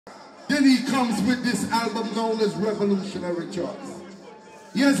Then he comes with this album known as Revolutionary Choice.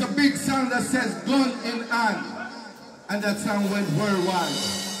 He has a big song that says Gun in Hand, and that song went worldwide.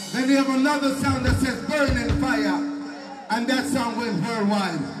 Then they have another song that says Burning Fire, and that song went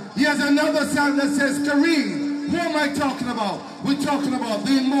worldwide. He has another song that says Kareem. Who am I talking about? We're talking about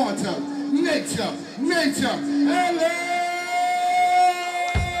the immortal, nature, ellis!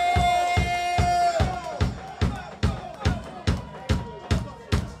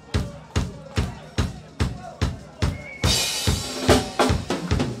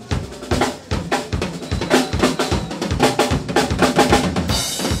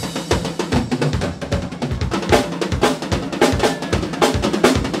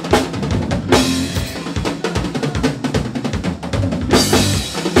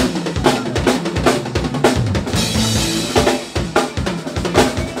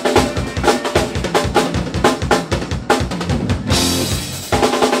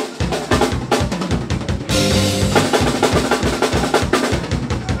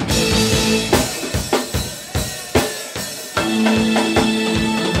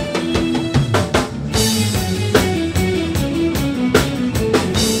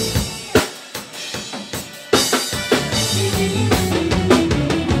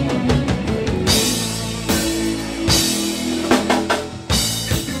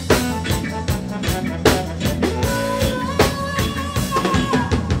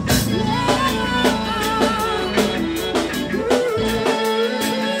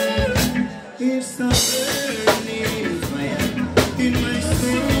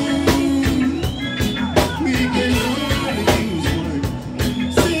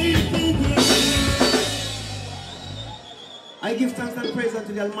 I give thanks and praise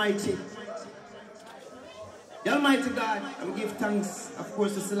unto the Almighty. The Almighty God, and we give thanks, of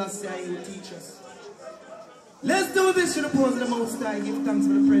course, to Selassie who teach us. Let's do this to the pose of the Most High. Give thanks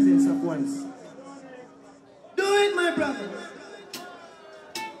for the presence of once. Do it, my brother.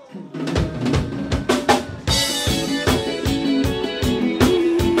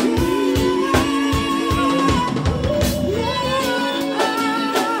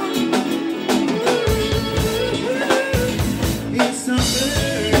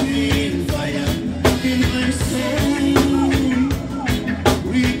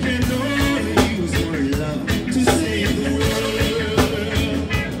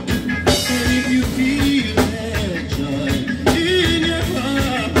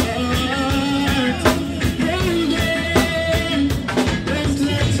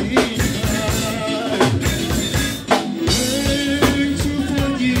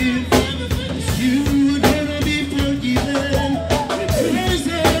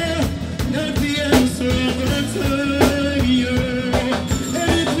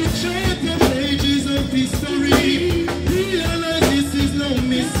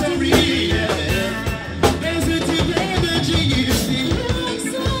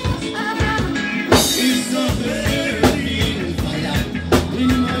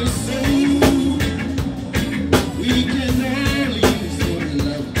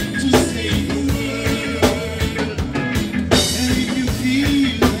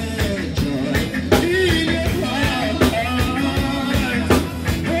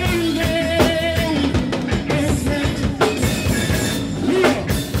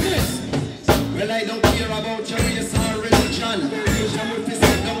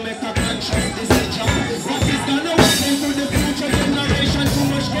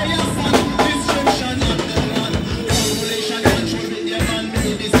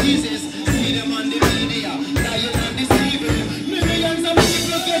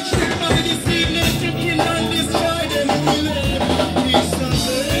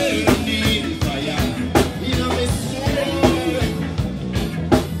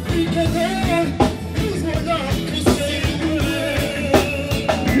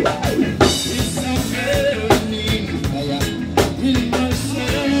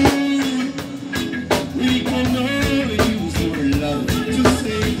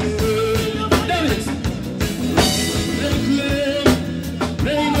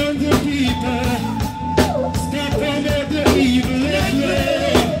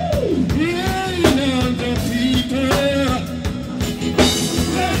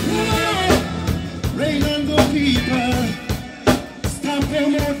 People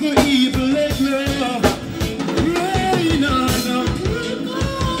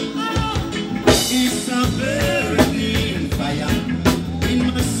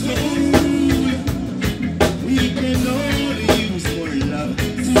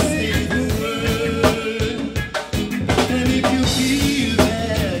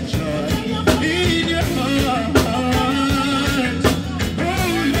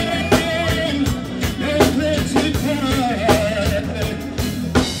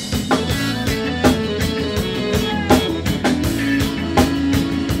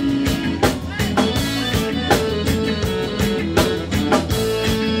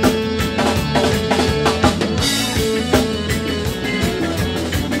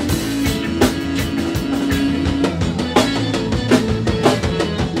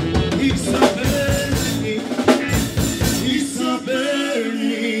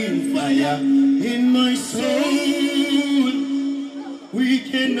fire in my soul. We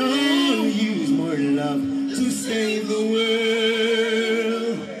can all use more love to save the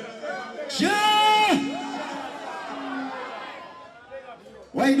world. Sure.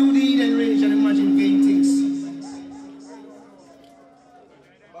 Why do they eat and rage and imagine vain things?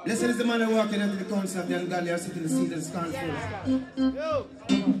 Blessed is the man who walking into the council of the ungodly or sitting in the seat of the scornful.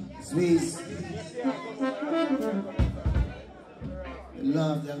 His ways, the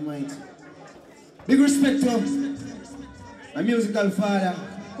law of the Almighty. Big respect to my musical father,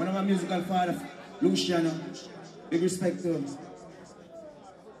 one of my musical father, Luciano. Big respect to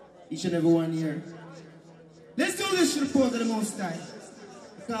each and every one here. Let's do this to the pose of the Most High.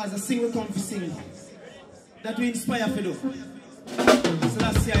 Because I sing we come to sing. That we inspire for do. So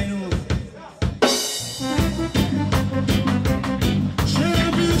that's the I know.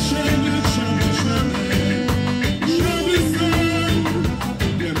 Trouble, trouble, trouble, trouble. Trouble son,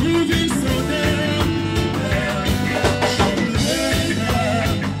 they're moving so damn. Troublemaker,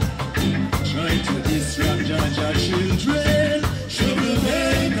 trying to disrupt our children.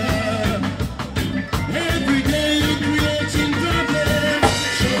 Troublemaker, every day you're creating problems.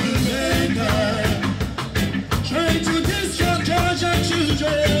 Troublemaker, trying to disrupt our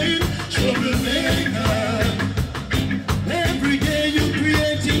children. Troublemaker, every day you're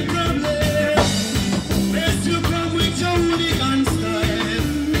creating problems. Best you come with your hooligan style,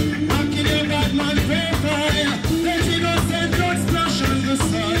 knocking your bad man profile, letting us send blood splash on the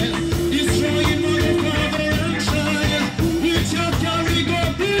soil, destroying mother, father and child. With your carry go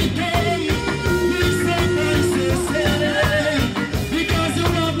big gun, mix up and say, because you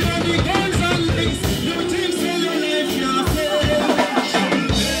have money, guns and links, you think so your life can't fail.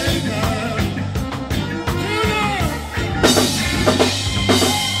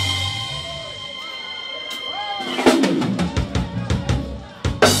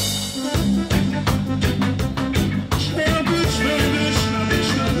 Trouble, trouble, trouble,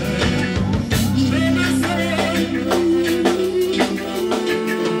 trouble.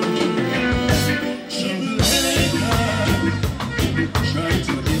 Troublemaker, trying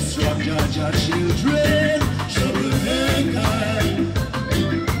to disrupt our children. Troublemaker,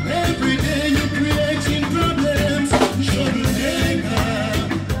 every day you're creating problems. Troublemaker,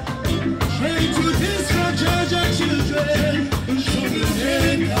 trying to disrupt our children.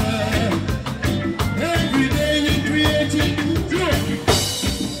 Troublemaker, every day you're creating problems.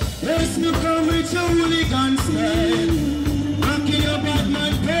 Let's look on with your hooligan style, knocking your bad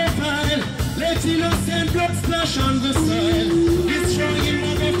man profile, letting us send blood splash on the soil, destroying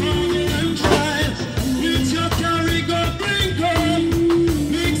mother, father and child. With your carry go bring home,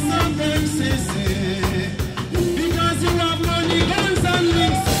 mix up and say, because you have money, guns and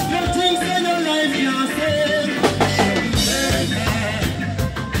links, your things in your life can't fail. Troublemaker,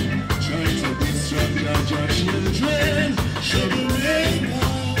 trying to disrupt our children. Troublemaker,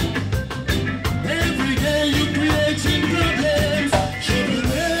 every day you're creating problems.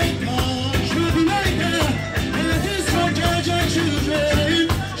 Troublemaker, troublemaker, and disrupt our children.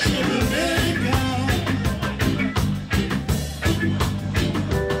 Troublemaker.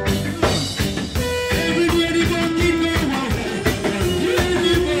 Every day the bucket go out,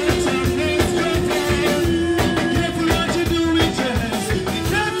 the boats are close to fall. Careful what you do with your hands, be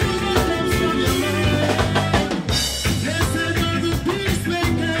careful what comes from your mouth. Blessed are the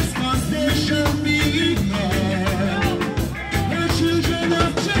peacemakers, 'cause they shall be ignored. The children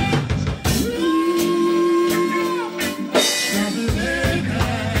of Jah. Troublemaker,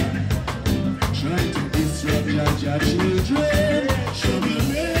 trying to disrupt your children.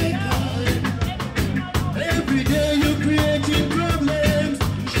 Troublemaker, every day you're creating problems.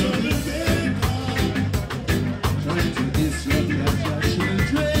 Troublemaker, trying to disrupt your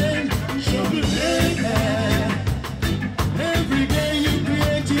children. Troublemaker, every day you're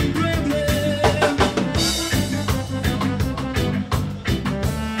creating problems.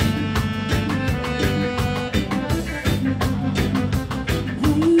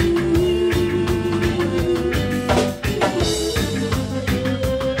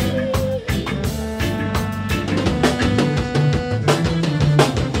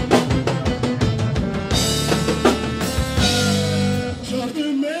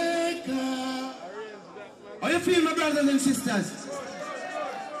 Troublemaker. How you feel, my brothers and sisters?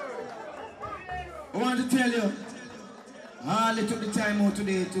 I want to tell you, I only took the time out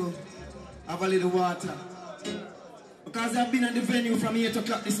today to have a little water. Because I've been at the venue from 8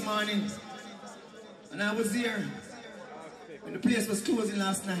 o'clock this morning. And I was here when the place was closing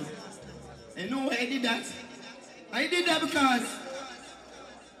last night. And you know why I did that? I did that because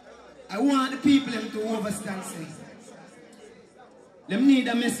I want the people them to understand. Them need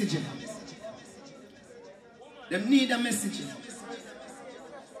a message. Them need a message.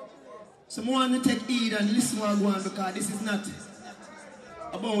 So I want to take heed and listen what I go on, because this is not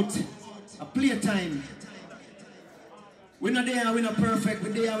about a playtime. We're not there, we're not perfect,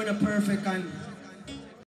 we're there, we're not perfect, and